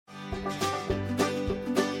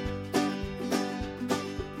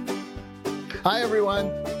Hi,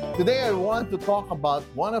 everyone. Today I want to talk about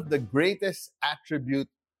one of the greatest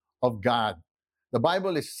attributes of God. The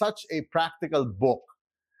Bible is such a practical book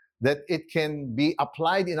that it can be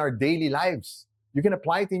applied in our daily lives. You can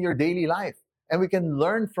apply it in your daily life, and we can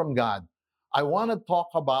learn from God. I want to talk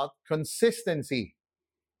about consistency.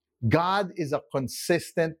 God is a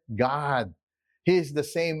consistent God. He is the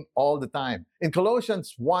same all the time. In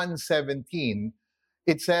Colossians 1:17,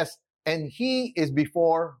 it says, "And he is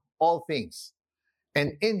before all things,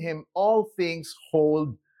 and in him all things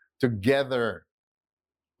hold together."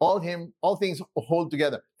 All things hold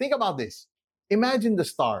together. Think about this. Imagine the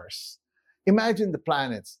stars, imagine the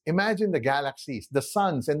planets, imagine the galaxies, the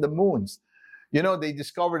suns and the moons. You know, they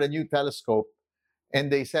discovered a new telescope,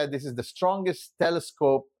 and they said this is the strongest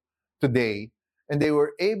telescope today, and they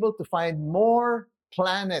were able to find more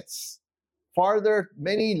planets farther,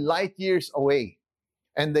 many light years away.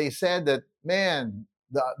 And they said that, man,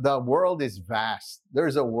 the world is vast.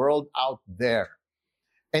 There's a world out there.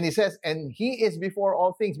 And he says, and he is before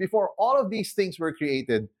all things. Before all of these things were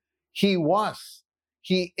created, he was,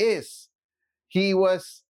 he is, he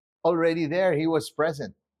was already there. He was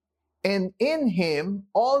present. And in him,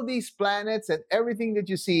 all these planets and everything that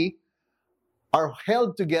you see are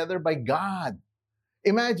held together by God.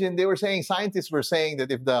 Imagine, scientists were saying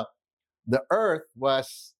that if the earth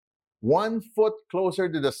was 1 foot closer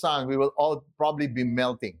to the sun, we will all probably be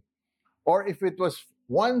melting. Or if it was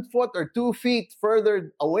 1 foot or 2 feet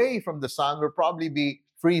further away from the sun, we'll probably be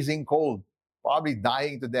freezing cold, probably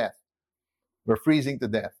dying to death. We're freezing to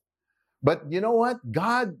death. But you know what?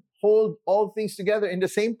 God holds all things together in the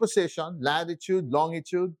same position, latitude,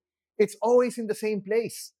 longitude. It's always in the same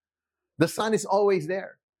place. The sun is always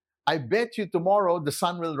there. I bet you tomorrow the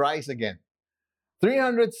sun will rise again.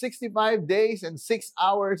 365 days and 6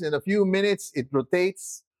 hours and a few minutes, it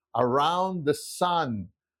rotates around the sun.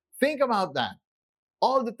 Think about that.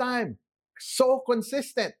 All the time. So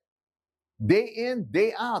consistent. Day in,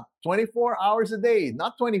 day out. 24 hours a day.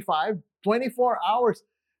 Not 25, 24 hours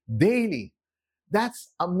daily.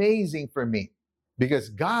 That's amazing for me because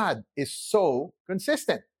God is so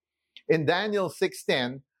consistent. In Daniel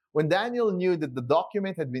 6:10, when Daniel knew that the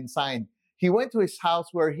document had been signed, he went to his house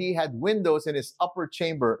where he had windows in his upper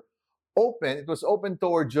chamber open. It was open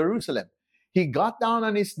toward Jerusalem. He got down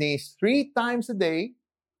on his knees 3 times a day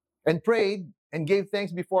and prayed and gave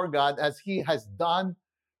thanks before God as he has done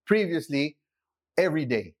previously every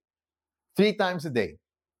day. 3 times a day,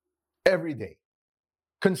 every day.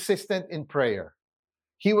 Consistent in prayer.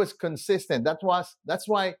 He was consistent. That's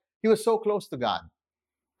why he was so close to God.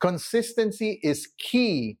 Consistency is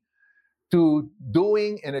key to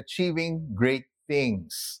doing and achieving great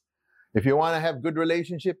things. If you want to have good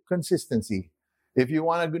relationship, consistency. If you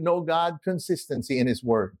want to know God, consistency in his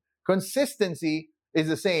word. Consistency is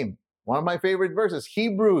the same. One of my favorite verses,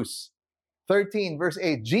 Hebrews 13, verse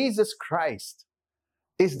 8. Jesus Christ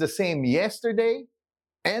is the same yesterday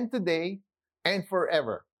and today and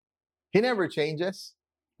forever. He never changes.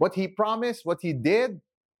 What he promised, what he did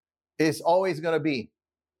is always going to be.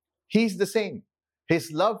 He's the same. His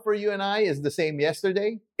love for you and I is the same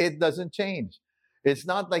yesterday. It doesn't change. It's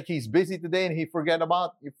not like he's busy today and he forgot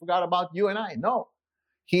about you and I. No.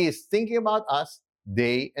 He is thinking about us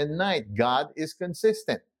day and night. God is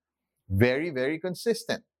consistent. Very, very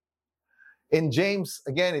consistent. In James,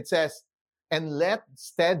 again, it says, "And let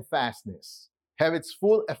steadfastness have its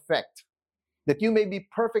full effect, that you may be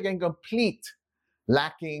perfect and complete,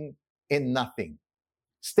 lacking in nothing."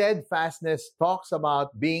 Steadfastness talks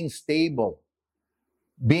about being stable,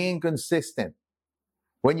 being consistent.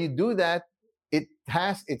 When you do that, it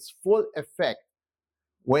has its full effect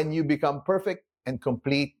when you become perfect and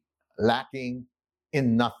complete, lacking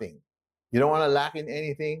in nothing. You don't want to lack in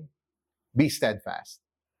anything? Be steadfast.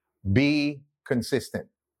 Be consistent.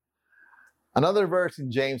 Another verse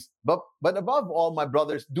in James, but above all, my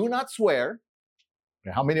brothers, do not swear.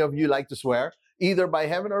 How many of you like to swear? Either by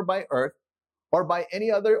heaven or by earth or by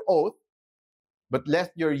any other oath, but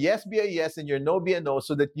let your yes be a yes and your no be a no,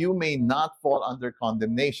 so that you may not fall under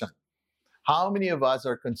condemnation. How many of us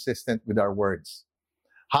are consistent with our words?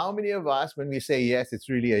 How many of us, when we say yes, it's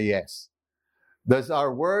really a yes? Does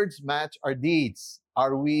our words match our deeds?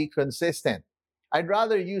 Are we consistent? I'd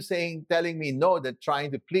rather you telling me no than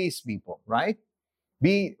trying to please people, right?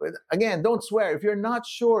 Again, don't swear. If you're not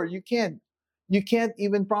sure, you can't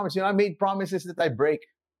even promise. I made promises that I break.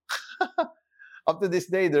 Up to this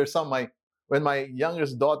day, when my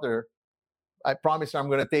youngest daughter, I promised her I'm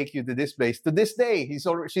going to take you to this place. To this day,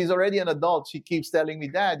 she's already an adult. She keeps telling me,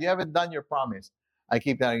 "Dad, you haven't done your promise." I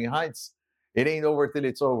keep telling her, it ain't over till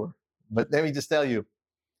it's over. But let me just tell you,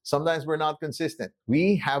 Sometimes we're not consistent.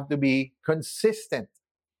 We have to be consistent.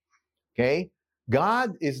 Okay?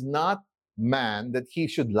 God is not man that he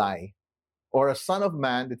should lie, or a son of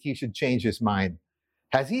man that he should change his mind.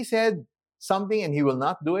 Has he said something and he will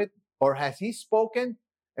not do it? Or has he spoken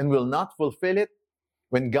and will not fulfill it?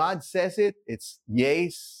 When God says it, it's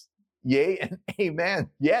yes, yea, and amen.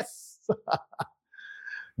 Yes.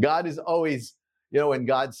 God is always, when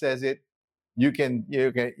God says it, you can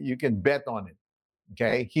bet on it.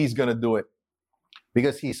 Okay? He's gonna do it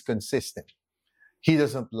because he's consistent. He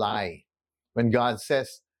doesn't lie. When God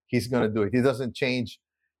says he's gonna do it, he doesn't change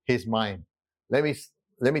his mind. Let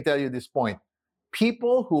me tell you this point.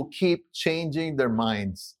 People who keep changing their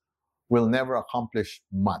minds will never accomplish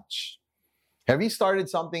much. Have you started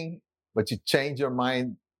something, but you change your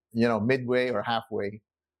mind, midway or halfway?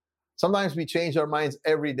 Sometimes we change our minds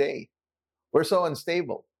every day. We're so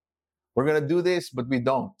unstable. We're going to do this, but we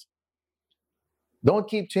don't. Don't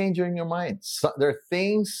keep changing your mind. There are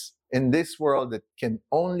things in this world that can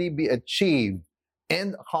only be achieved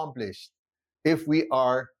and accomplished if we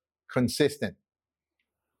are consistent.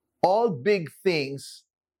 All big things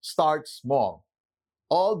start small.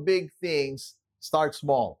 All big things start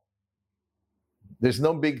small. There's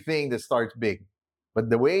no big thing that starts big. But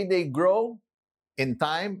the way they grow in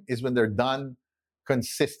time is when they're done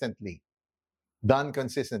consistently. Done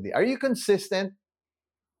consistently. Are you consistent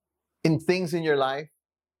in things in your life?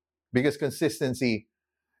 Because consistency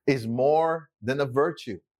is more than a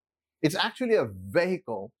virtue. It's actually a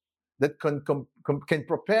vehicle that can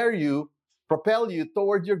propel you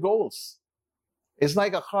toward your goals. It's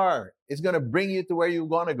like a car. It's going to bring you to where you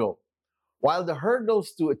want to go. While the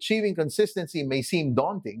hurdles to achieving consistency may seem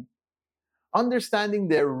daunting, understanding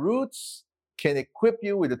their roots can equip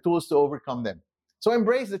you with the tools to overcome them. So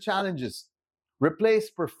embrace the challenges. Replace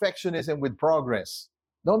perfectionism with progress.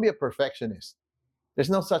 Don't be a perfectionist. There's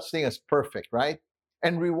no such thing as perfect, right?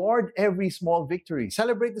 And reward every small victory.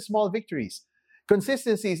 Celebrate the small victories.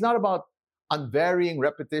 Consistency is not about unvarying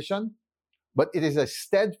repetition, but it is a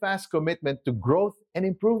steadfast commitment to growth and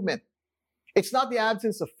improvement. It's not the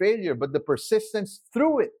absence of failure, but the persistence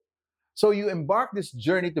through it. So you embark this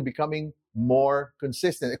journey to becoming more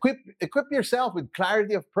consistent. Equip yourself with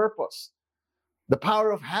clarity of purpose, the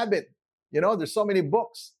power of habit. There's so many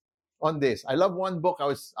books on this. I love one book I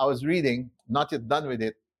was reading, not yet done with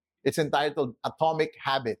it. It's entitled Atomic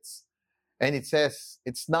Habits. And it says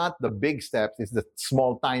it's not the big steps, it's the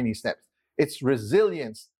small, tiny steps. It's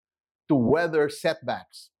resilience to weather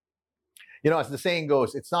setbacks. As the saying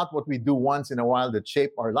goes, it's not what we do once in a while that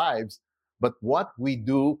shape our lives, but what we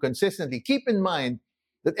do consistently. Keep in mind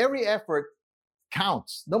that every effort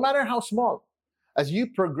counts, no matter how small. As you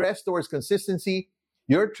progress towards consistency,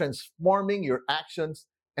 you're transforming your actions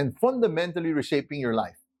and fundamentally reshaping your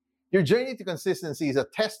life. Your journey to consistency is a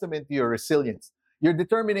testament to your resilience, your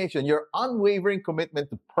determination, your unwavering commitment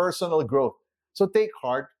to personal growth. So take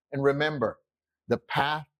heart and remember, the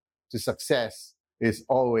path to success is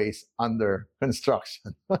always under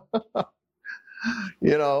construction.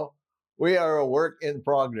 We are a work in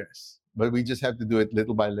progress, but we just have to do it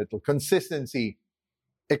little by little. Consistency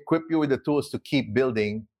equip you with the tools to keep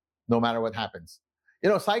building no matter what happens.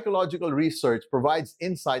 Psychological research provides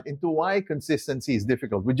insight into why consistency is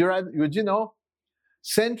difficult. Would you know?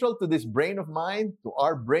 Central to this brain of mine, to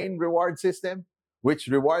our brain reward system, which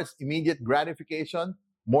rewards immediate gratification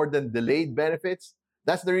more than delayed benefits,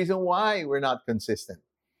 that's the reason why we're not consistent.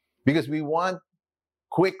 Because we want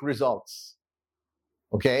quick results.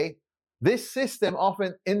 Okay? This system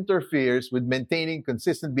often interferes with maintaining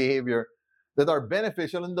consistent behavior that are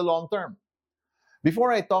beneficial in the long term.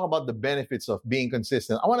 Before I talk about the benefits of being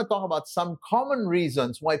consistent, I want to talk about some common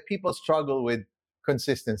reasons why people struggle with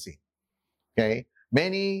consistency. Okay?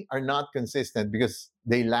 Many are not consistent because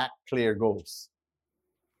they lack clear goals.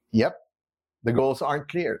 Yep, the goals aren't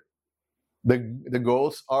clear. The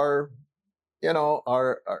goals are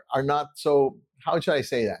not so, how should I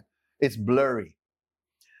say that? It's blurry.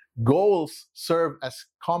 Goals serve as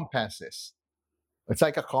compasses. It's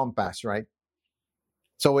like a compass, right?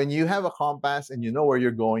 So when you have a compass and you know where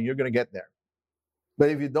you're going, you're going to get there. But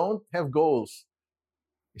if you don't have goals,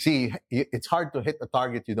 see, it's hard to hit a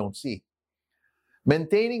target you don't see.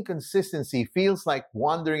 Maintaining consistency feels like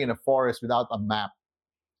wandering in a forest without a map.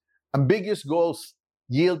 Ambiguous goals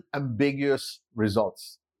yield ambiguous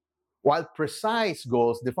results, while precise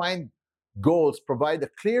goals, defined goals, provide a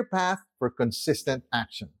clear path for consistent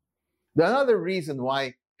action. Another reason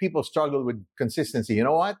why people struggle with consistency, you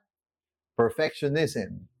know what?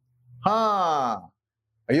 Perfectionism. Are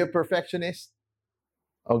you a perfectionist?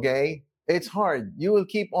 Okay? It's hard. You will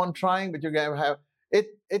keep on trying, but you're going to have,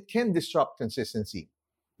 it can disrupt consistency.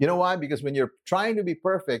 You know why? Because when you're trying to be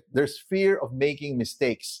perfect, there's fear of making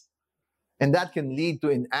mistakes. And that can lead to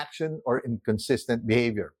inaction or inconsistent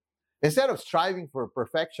behavior. Instead of striving for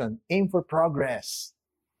perfection, aim for progress.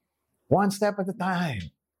 One step at a time.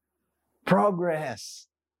 Progress.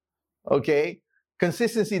 Okay?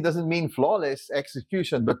 Consistency doesn't mean flawless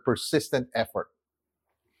execution, but persistent effort.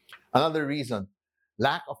 Another reason,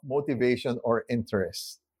 lack of motivation or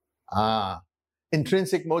interest.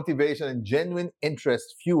 Intrinsic motivation and genuine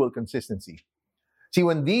interest fuel consistency. See,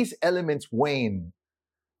 when these elements wane,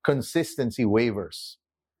 consistency wavers.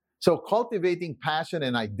 So cultivating passion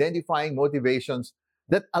and identifying motivations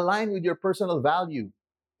that align with your personal value,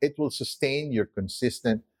 it will sustain your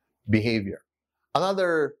consistent behavior.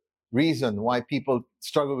 Another reason why people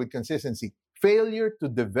struggle with consistency, failure to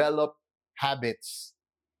develop habits.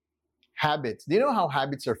 Habits. Do you know how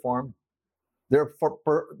habits are formed? They're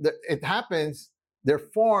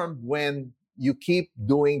formed when you keep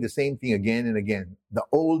doing the same thing again and again. The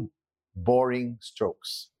old, boring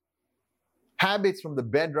strokes. Habits from the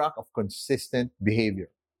bedrock of consistent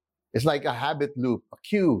behavior. It's like a habit loop, a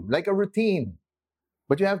cue, like a routine.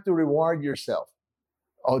 But you have to reward yourself.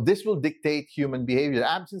 Oh, this will dictate human behavior.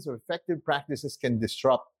 The absence of effective practices can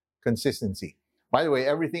disrupt consistency. By the way,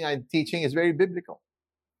 everything I'm teaching is very biblical.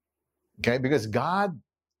 Okay, because God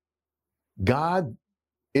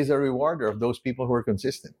is a rewarder of those people who are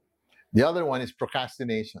consistent. The other one is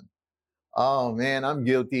procrastination. Oh man, I'm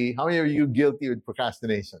guilty. How many of you guilty with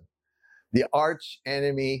procrastination? The arch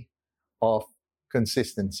enemy of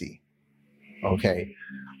consistency. Okay,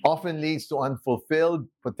 often leads to unfulfilled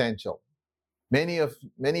potential.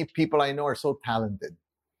 Many people I know are so talented,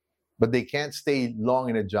 but they can't stay long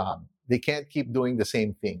in a job. They can't keep doing the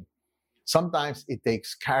same thing. Sometimes it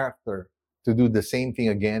takes character to do the same thing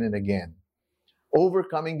again and again.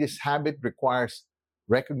 Overcoming this habit requires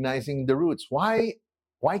recognizing the roots. Why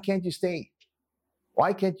can't you stay?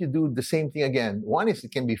 Why can't you do the same thing again? One is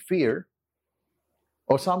it can be fear,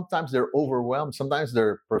 or sometimes they're overwhelmed. Sometimes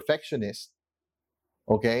they're perfectionists,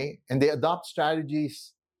 okay? And they adopt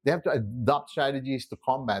strategies. They have to adopt strategies to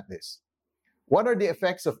combat this. What are the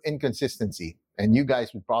effects of inconsistency? And you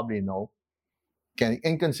guys would probably know.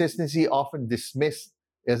 Inconsistency often dismissed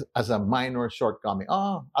as a minor shortcoming.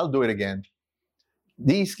 Oh, I'll do it again.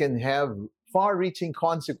 These can have far-reaching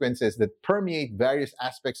consequences that permeate various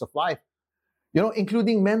aspects of life,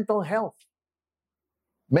 including mental health,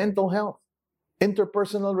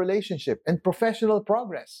 interpersonal relationship, and professional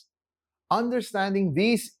progress. Understanding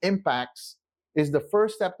these impacts is the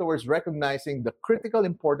first step towards recognizing the critical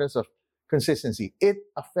importance of consistency. It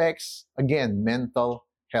affects, again, mental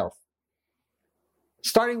health.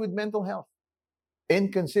 Starting with mental health,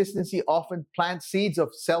 inconsistency often plants seeds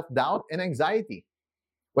of self-doubt and anxiety.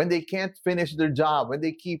 When they can't finish their job, when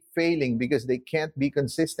they keep failing because they can't be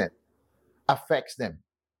consistent, affects them.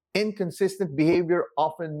 Inconsistent behavior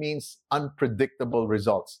often means unpredictable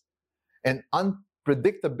results. And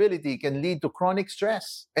unpredictability can lead to chronic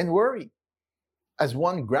stress and worry as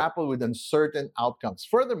one grapples with uncertain outcomes.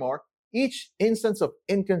 Furthermore, each instance of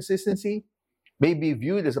inconsistency may be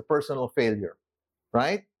viewed as a personal failure,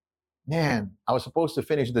 right? Man, I was supposed to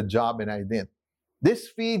finish the job and I didn't. This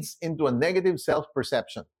feeds into a negative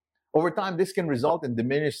self-perception. Over time, this can result in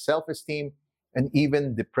diminished self-esteem and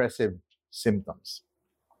even depressive symptoms.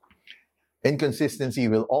 Inconsistency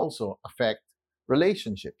will also affect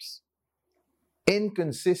relationships.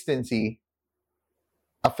 Inconsistency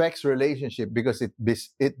affects relationship because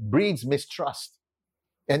it breeds mistrust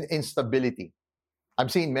and instability.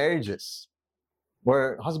 I've seen marriages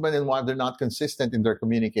where husband and wife, they're not consistent in their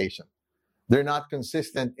communication. They're not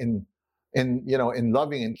consistent in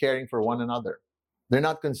loving and caring for one another. They're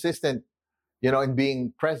not consistent, in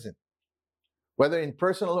being present. Whether in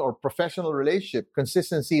personal or professional relationship,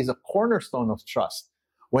 consistency is a cornerstone of trust.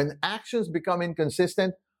 When actions become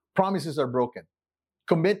inconsistent, promises are broken.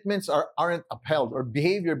 Commitments aren't upheld, or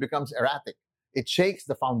behavior becomes erratic. It shakes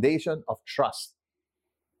the foundation of trust.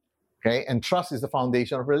 Okay? And trust is the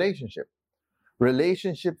foundation of relationship.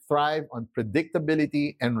 Relationships thrive on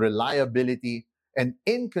predictability and reliability, and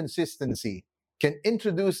inconsistency can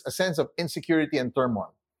introduce a sense of insecurity and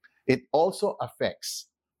turmoil. It also affects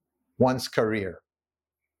one's career.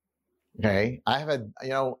 Okay?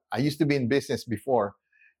 I used to be in business before,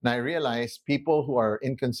 and I realized people who are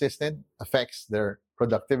inconsistent affects their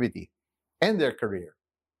productivity and their career.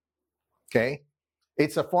 Okay?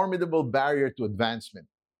 It's a formidable barrier to advancement.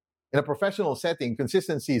 In a professional setting,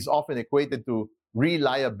 consistency is often equated to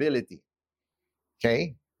reliability.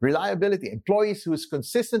 Okay? Reliability. Employees who is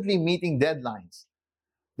consistently meeting deadlines,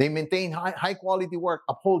 they maintain high quality work,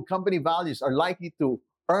 uphold company values, are likely to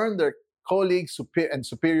earn their colleagues and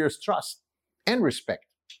superiors trust and respect.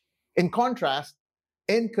 In contrast,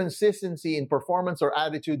 inconsistency in performance or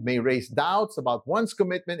attitude may raise doubts about one's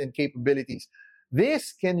commitment and capabilities.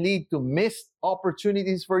 This can lead to missed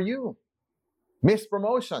opportunities for you, missed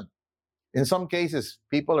promotion. In some cases,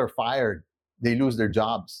 people are fired, they lose their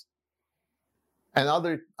jobs.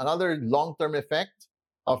 Another long-term effect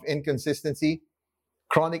of inconsistency,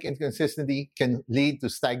 chronic inconsistency, can lead to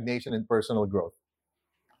stagnation in personal growth.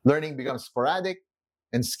 Learning becomes sporadic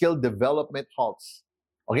and skill development halts.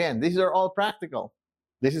 Again, these are all practical.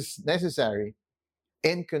 This is necessary.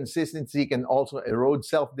 Inconsistency can also erode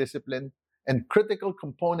self-discipline and critical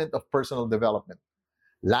component of personal development.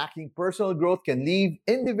 Lacking personal growth can leave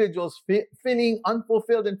individuals feeling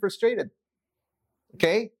unfulfilled and frustrated.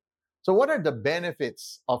 Okay? So what are the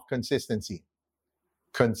benefits of consistency?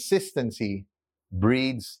 Consistency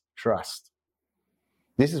breeds trust.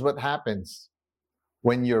 This is what happens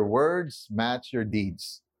when your words match your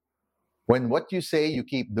deeds. When what you say, you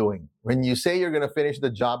keep doing. When you say you're going to finish the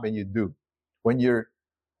job and you do. When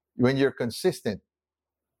you're consistent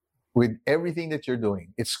with everything that you're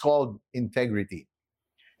doing, it's called integrity.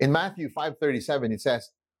 In Matthew 5:37, it says,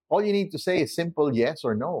 all you need to say is simple yes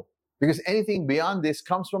or no. Because anything beyond this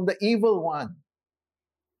comes from the evil one.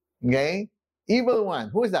 Okay? Evil one.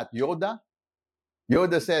 Who is that? Yoda?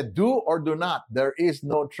 Yoda said, do or do not. There is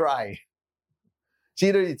no try. It's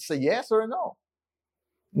either it's a yes or a no.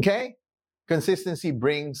 Okay? Consistency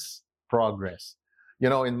brings progress. You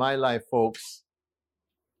know, in my life, folks,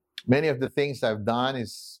 many of the things I've done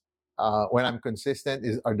is, when I'm consistent,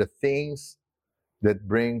 are the things that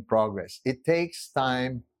bring progress. It takes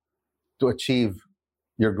time to achieve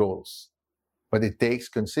your goals, but it takes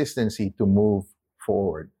consistency to move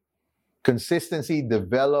forward. Consistency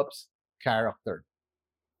develops character.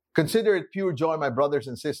 Consider it pure joy, my brothers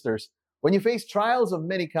and sisters, when you face trials of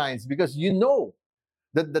many kinds, because you know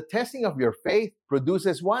that the testing of your faith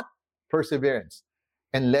produces what? Perseverance.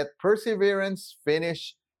 And let perseverance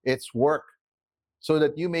finish its work, so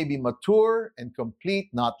that you may be mature and complete,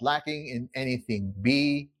 not lacking in anything.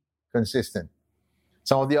 Be consistent.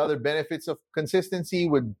 Some of the other benefits of consistency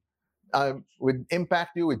would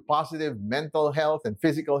impact you with positive mental health and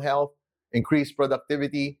physical health, increased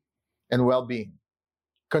productivity, and well-being.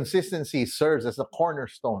 Consistency serves as a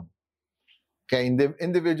cornerstone. Okay,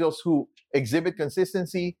 individuals who exhibit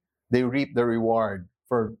consistency, they reap the reward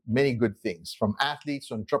for many good things, from athletes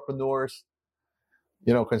to entrepreneurs.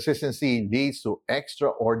 You know, consistency leads to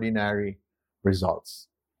extraordinary results.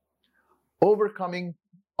 Overcoming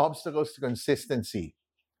obstacles to consistency.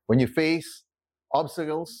 When you face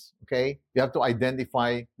obstacles, okay, you have to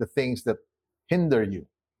identify the things that hinder you.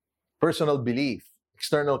 Personal belief,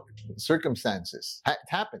 external circumstances. It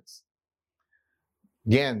happens.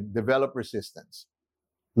 Again, develop resistance.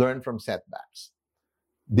 Learn from setbacks.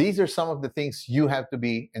 These are some of the things you have to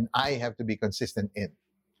be, and I have to be consistent in.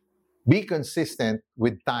 Be consistent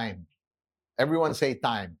with time. Everyone say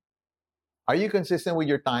time. Are you consistent with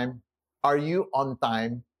your time? Are you on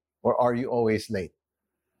time, or are you always late?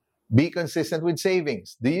 Be consistent with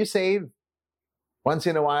savings. Do you save once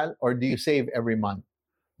in a while, or do you save every month?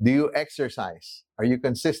 Do you exercise? Are you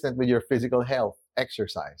consistent with your physical health?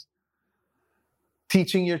 Exercise.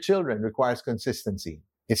 Teaching your children requires consistency.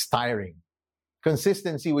 It's tiring.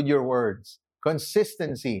 Consistency with your words.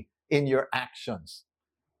 Consistency in your actions.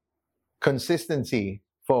 Consistency,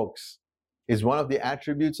 folks, is one of the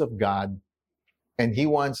attributes of God, and He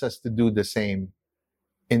wants us to do the same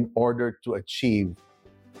in order to achieve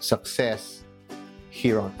success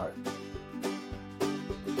here on earth.